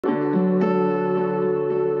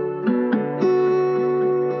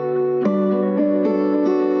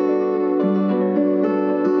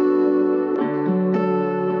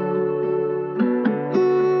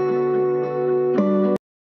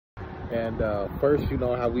First, you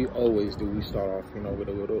know how we always do, we start off, you know, with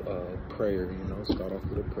a little prayer, you know, start off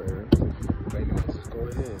with a prayer. Maybe let's just go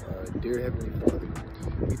ahead. Dear Heavenly Father,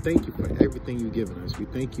 we thank you for everything you've given us. We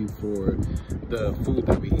thank you for the food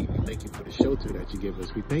that we eat. We thank you for the shelter that you give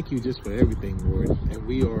us. We thank you just for everything, Lord. And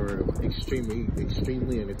we are extremely,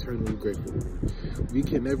 extremely and eternally grateful. We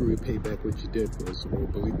can never repay back what you did for us,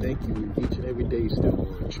 Lord, but we thank you each and every day still,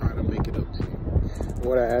 Lord, trying to make it up to you.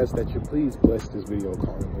 Lord, I ask that you please bless this video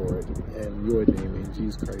calling, Lord, in your name, in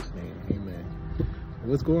Jesus Christ's name, amen.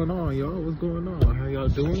 What's going on, y'all? What's going on? How y'all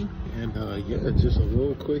doing? And yeah, just a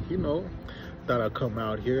little quick, you know, thought I'd come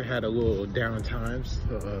out here, had a little downtime,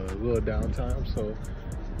 so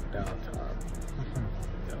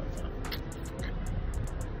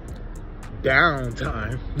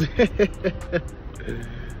downtime.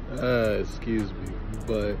 Excuse me,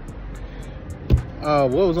 but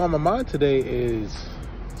what was on my mind today is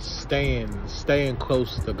staying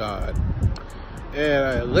close to God.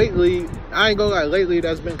 And lately, I ain't gonna lie, lately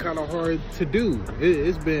that's been kind of hard to do.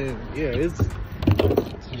 It's been, yeah, it's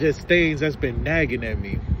just things that's been nagging at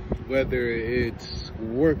me, whether it's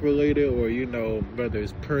work related or, you know, whether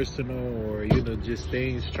it's personal or, you know, just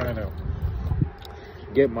things trying to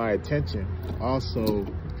get my attention. Also,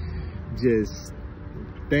 just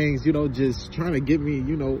things, you know, just trying to get me,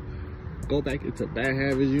 you know, go back into bad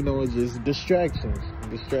habits, you know, just distractions.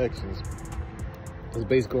 That's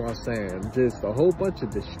basically what I'm saying. Just a whole bunch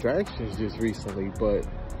of distractions just recently, but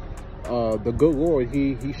the good Lord,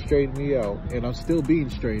 he straightened me out, and I'm still being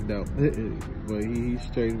straightened out. But he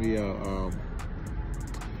straightened me out.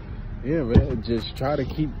 Yeah, man, just try to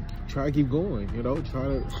keep going, you know,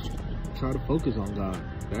 try to focus on God.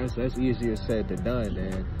 That's easier said than done,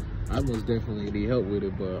 and I most definitely need help with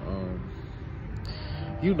it, but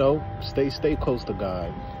you know, stay close to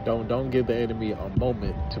God. Don't give the enemy a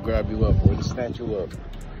moment to grab you up or to snatch you up.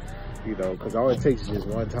 You know, because all it takes is just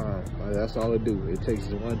one time. That's all it do. It takes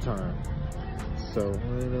just one time. So,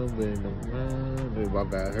 my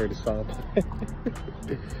bad, I heard the song.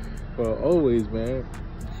 But always, man.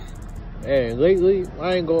 And lately,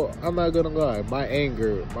 I'm not gonna lie. My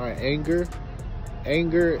anger,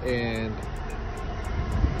 and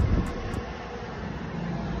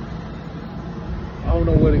I don't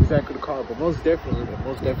know what exactly to call it, but most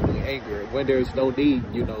definitely anger when there's no need,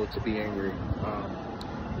 you know, to be angry.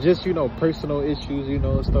 Just, you know, personal issues, you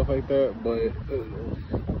know, and stuff like that. But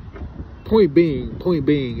point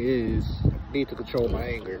being is need to control my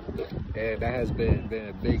anger, and that has been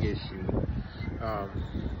a big issue.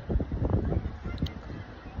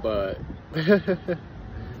 But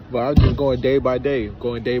I'm just going day by day,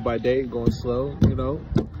 going slow, you know.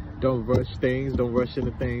 Don't rush things, don't rush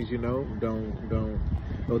into things, you know. Don't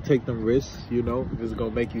take them risks, you know. If it's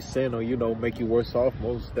gonna make you sin or, you know, make you worse off,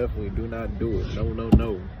 most definitely do not do it.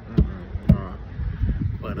 No.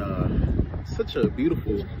 But such a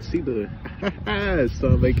beautiful, see the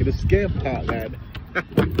sun making a scam pot, lad.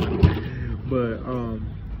 But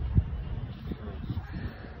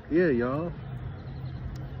yeah, y'all,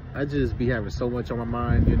 I just be having so much on my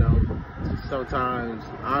mind, you know. Sometimes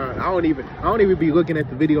I don't even be looking at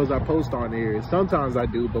the videos I post on there. Sometimes I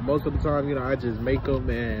do, but most of the time, you know, I just make them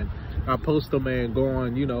and I post them and go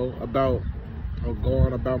on, you know, about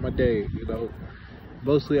my day, you know.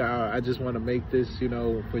 Mostly I just want to make this, you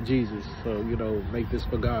know, for Jesus. So, you know, make this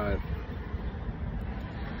for God.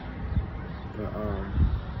 But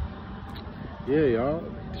yeah, y'all,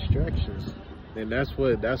 distractions. And that's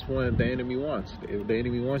what the enemy wants. The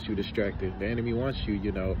enemy wants you distracted. The enemy wants you,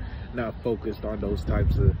 you know, not focused on those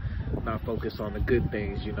types of, not focused on the good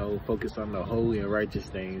things, you know, focused on the holy and righteous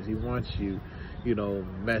things. He wants you, you know,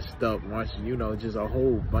 messed up, wants you, you know, just a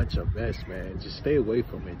whole bunch of mess, man. Just stay away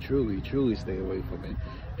from it. Truly stay away from it.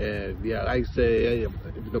 And yeah, like I said,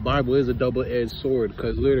 the Bible is a double-edged sword,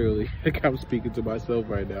 because literally, like I'm speaking to myself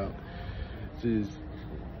right now, just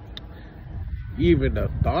even the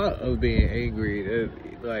thought of being angry,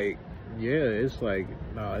 like, yeah, it's like,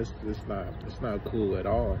 no, it's not cool at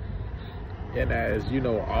all. And as, you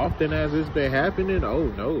know, often as it's been happening, oh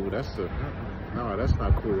no, that's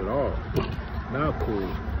not cool at all. Not cool.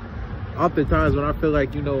 Oftentimes when I feel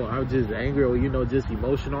like, you know, I'm just angry or, you know, just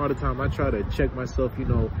emotional all the time, I try to check myself, you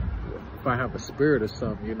know, if I have a spirit or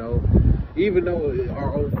something, you know. Even though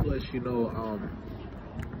our own flesh, you know,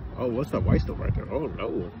 oh, what's that white stuff right there? Oh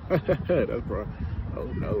no. That's bro.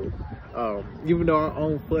 Oh no. Even though our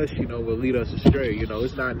own flesh, you know, will lead us astray, you know,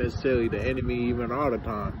 it's not necessarily the enemy even all the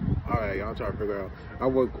time. All right, y'all, trying to figure out. I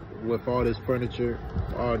work with all this furniture,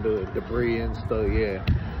 all the debris and stuff, yeah.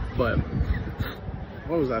 But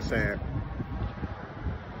what was I saying?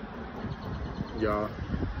 Y'all.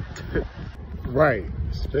 Right.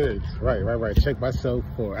 Spirits. Right. Check myself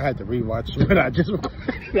for. I had to rewatch what I just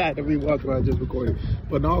recorded.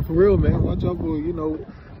 But no, for real, man. Watch out for, you know,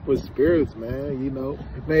 for spirits, man. You know,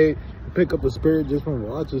 you may pick up a spirit just from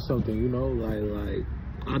watching something. You know, like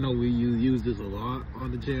I know we use this a lot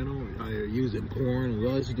on the channel. Using porn,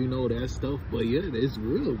 lust, you know, that stuff. But yeah, it's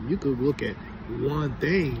real. You could look at one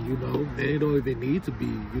thing, you know, and it don't even need to be,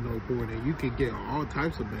 you know, porn, and you can get all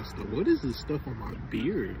types of messed up. What is this stuff on my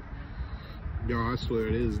beard? Y'all, I swear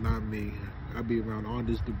it is not me. I be around all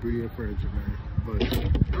this debris and furniture, man. But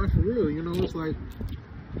not for real, you know, it's like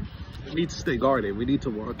we need to stay guarded. We need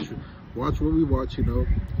to watch what we watch, you know.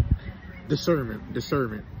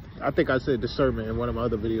 Discernment. I think I said discernment in one of my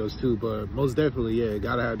other videos too, but most definitely, yeah,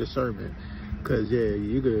 gotta have discernment. Cause yeah,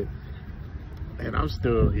 you could, and I'm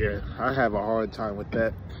still, yeah, I have a hard time with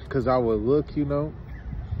that. Cause I would look,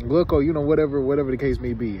 or, you know, whatever the case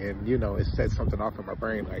may be. And, you know, it sets something off in my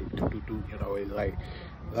brain, like, you know, it like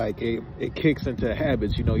it kicks into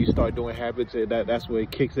habits, you know, you start doing habits, and that's where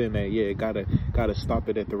it kicks in. That, yeah, gotta stop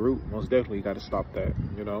it at the root. Most definitely gotta stop that,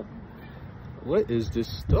 you know. What is this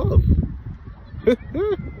stuff?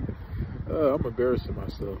 I'm embarrassing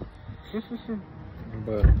myself.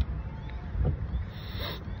 But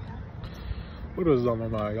what else is on my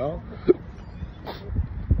mind, y'all?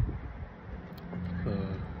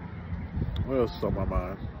 What else is on my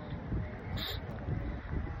mind?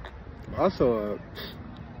 Also,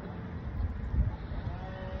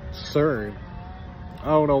 CERN. I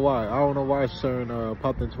don't know why CERN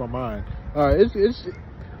popped into my mind.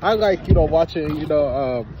 I like, you know, watching, you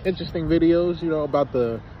know, interesting videos, you know, about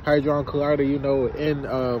the Hadron Collider, you know, end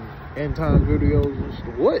time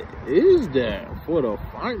videos. What is that for the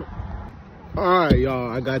final? All right, y'all,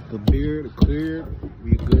 I got the beard cleared.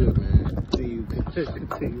 We good, man.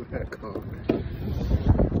 Continue back on.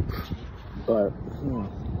 But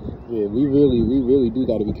yeah, we really do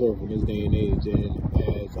got to be careful in this day and age. And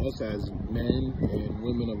as us as men and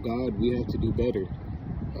women of God, we have to do better.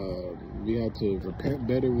 We have to repent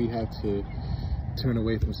better. We have to turn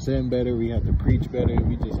away from sin better. We have to preach better.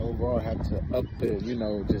 We just overall have to up it, you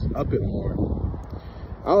know, just up it more.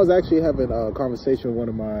 I was actually having a conversation with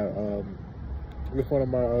one of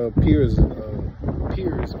my peers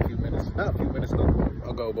a few minutes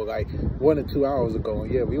ago, but like 1 or 2 hours ago.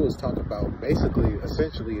 And yeah, we was talking about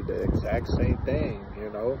essentially the exact same thing,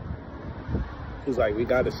 you know. It was like, we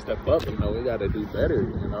got to step up, you know, we got to do better,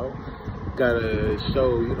 you know. Gotta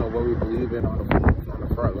show, you know, what we believe in on the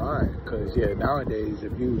front line. Because yeah, nowadays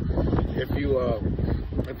if you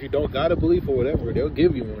don't got a belief or whatever, they'll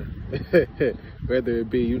give you one. Whether it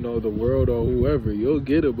be, you know, the world or whoever, you'll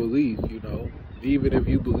get a belief, you know, even if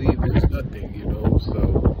you believe there's nothing, you know.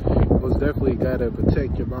 So most definitely gotta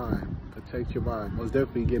protect your mind. Most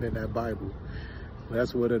definitely get in that Bible.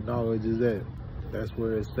 That's where the knowledge is at. That's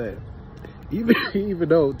where it's at. Even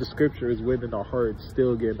though the scripture is within our hearts,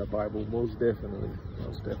 still get in the Bible. Most definitely.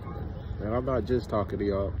 And I'm not just talking to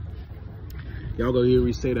y'all. Y'all gonna hear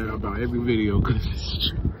me say that about every video, because it's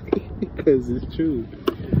true. Because it's true.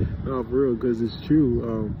 No, for real, because it's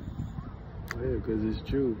true. Yeah, because it's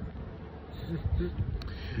true.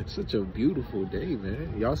 It's such a beautiful day,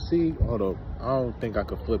 man. Y'all see? Hold up. I don't think I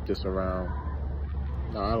could flip this around.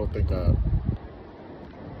 No, I don't think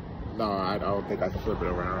I can flip it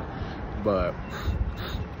around. But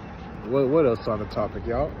what else on the topic,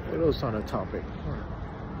 y'all? What else on the topic?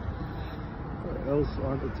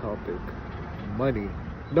 Money.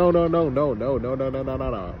 No. Not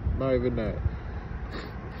even that.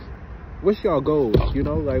 What's y'all goals? You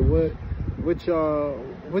know, like what y'all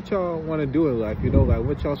want to do in life? You know, like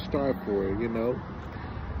what y'all strive for? You know.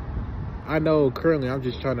 I know currently I'm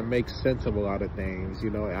just trying to make sense of a lot of things,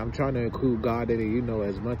 you know. I'm trying to include God in it, you know,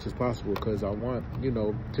 as much as possible, because I want, you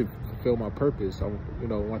know, to fulfill my purpose. I, you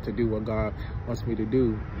know, want to do what God wants me to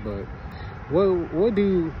do. But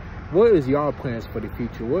what is y'all plans for the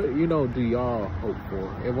future? What, you know, do y'all hope for?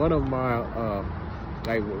 In one of my,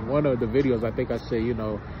 like one of the videos, I think I said, you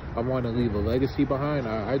know, I want to leave a legacy behind.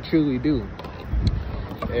 I truly do.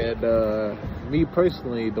 And me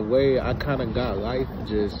personally, the way I kind of got life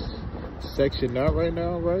just sectioned out right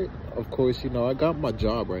now, right? Of course, you know, I got my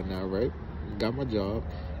job right now, right? Got my job,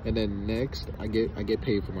 and then next I get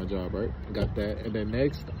paid for my job, right? Got that. And then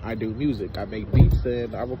next I do music. I make beats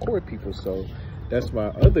and I record people. So that's my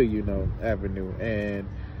other, you know, avenue. And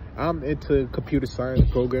I'm into computer science,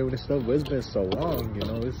 programming and stuff, but it's been so long, you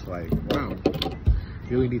know, it's like, wow,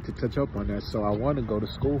 really need to touch up on that. So I want to go to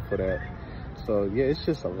school for that. So yeah, it's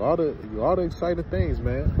just a lot of exciting things,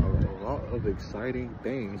 man. lot of exciting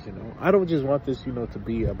things, you know. I don't just want this, you know, to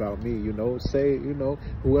be about me, you know. Say, you know,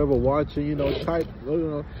 whoever watching, you know, type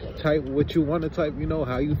what you want to type, you know,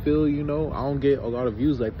 how you feel, you know. I don't get a lot of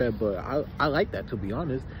views like that, but I like that, to be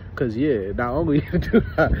honest. Cause yeah, not only do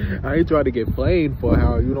I ain't trying to get flamed for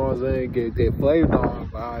how, you know what I'm saying, get flamed on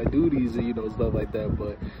for how I do these, you know, stuff like that.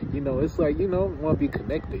 But, you know, it's like, you know, want to be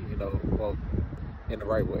connected, you know, well, in the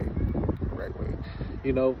right way,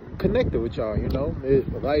 you know, connected with y'all, you know.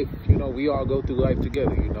 Life, you know, we all go through life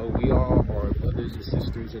together, you know. We all are brothers and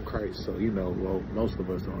sisters in Christ, so, you know, well, most of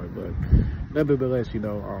us are, but nevertheless, you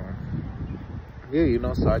know, yeah, you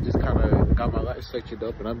know, so I just kind of got my life sectioned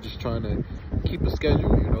up, and I'm just trying to keep a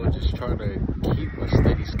schedule, you know, just trying to keep a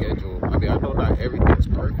steady schedule. I mean, I know not everything's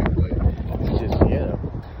perfect, but it's just, yeah.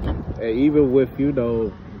 And even with, you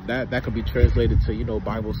know, that could be translated to, you know,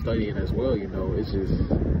 Bible studying as well, you know. It's just,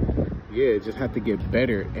 yeah, just have to get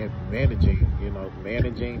better at managing, you know,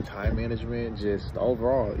 time management, just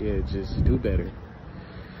overall, yeah, just do better.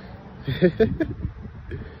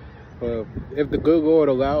 If the good Lord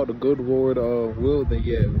allow, the good Lord will, then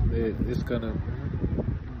yeah, it's gonna.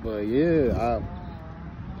 But yeah,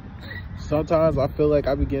 sometimes I feel like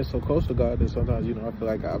I be getting so close to God, and sometimes, you know, I feel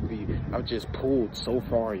like I'm just pulled so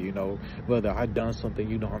far, you know, whether I done something,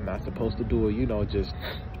 you know, I'm not supposed to do it, you know, just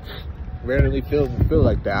randomly feel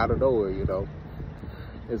like that out of nowhere, you know.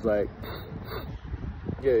 It's like,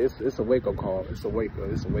 yeah, it's a wake-up call. It's a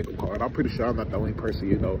wake-up call. And I'm pretty sure I'm not the only person,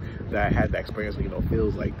 you know, that had that experience, you know,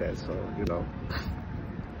 feels like that. So, you know.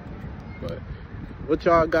 But what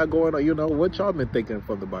y'all got going on, you know, what y'all been thinking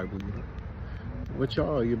from the Bible, you know? What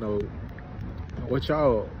y'all, you know, what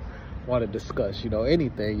y'all want to discuss, you know,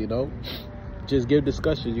 anything, you know? Just give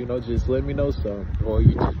discussions, you know, just let me know some. Or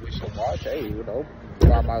you just wish to watch, hey, you know,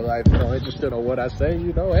 about my life, you know, interested in what I say,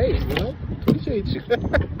 you know, hey, you know, appreciate you.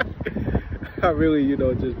 I really, you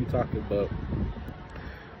know, just be talking, but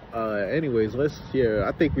anyways,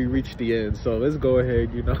 I think we reached the end, so let's go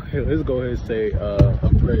ahead, you know, let's go ahead and say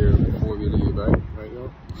a prayer before we leave, right,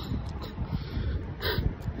 y'all?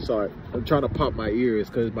 Sorry, I'm trying to pop my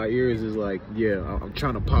ears, because my ears is like, yeah, I'm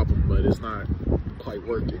trying to pop them, but it's not quite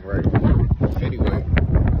working, right? Anyway,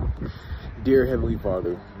 dear Heavenly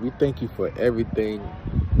Father, we thank you for everything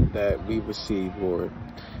that we receive, Lord.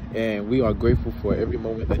 And we are grateful for every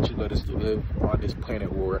moment that you let us live on this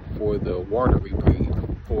planet, Lord, for the water we breathe,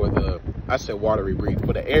 for the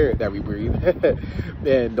air that we breathe,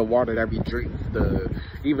 and the water that we drink,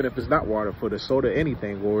 even if it's not water, for the soda,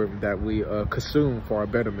 anything, Lord, that we consume for our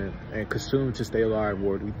betterment and consume to stay alive,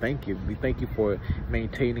 Lord. We thank you. We thank you for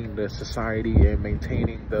maintaining the society and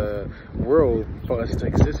maintaining the world for us to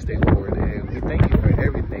exist in, Lord. And we thank you for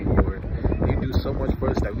everything, Lord. You do so much for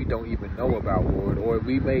us that we don't even know about, Lord, or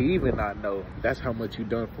we may even not know. That's how much you've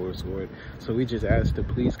done for us, Lord. So we just ask to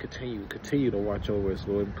please continue to watch over us,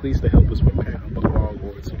 Lord. And please to help us repent of the law,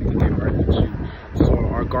 Lord, so we can get right with you. So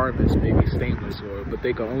our garments may be stainless, Lord, but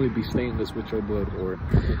they can only be stainless with your blood, Lord,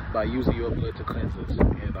 by using your blood to cleanse us.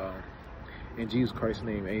 And in Jesus Christ's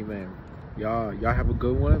name, amen. Y'all have a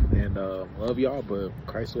good one, and love y'all, but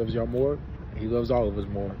Christ loves y'all more. He loves all of us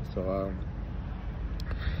more. So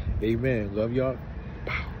amen. Love y'all.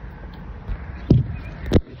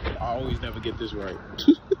 I always never get this right.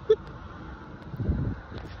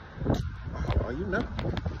 Oh, you know.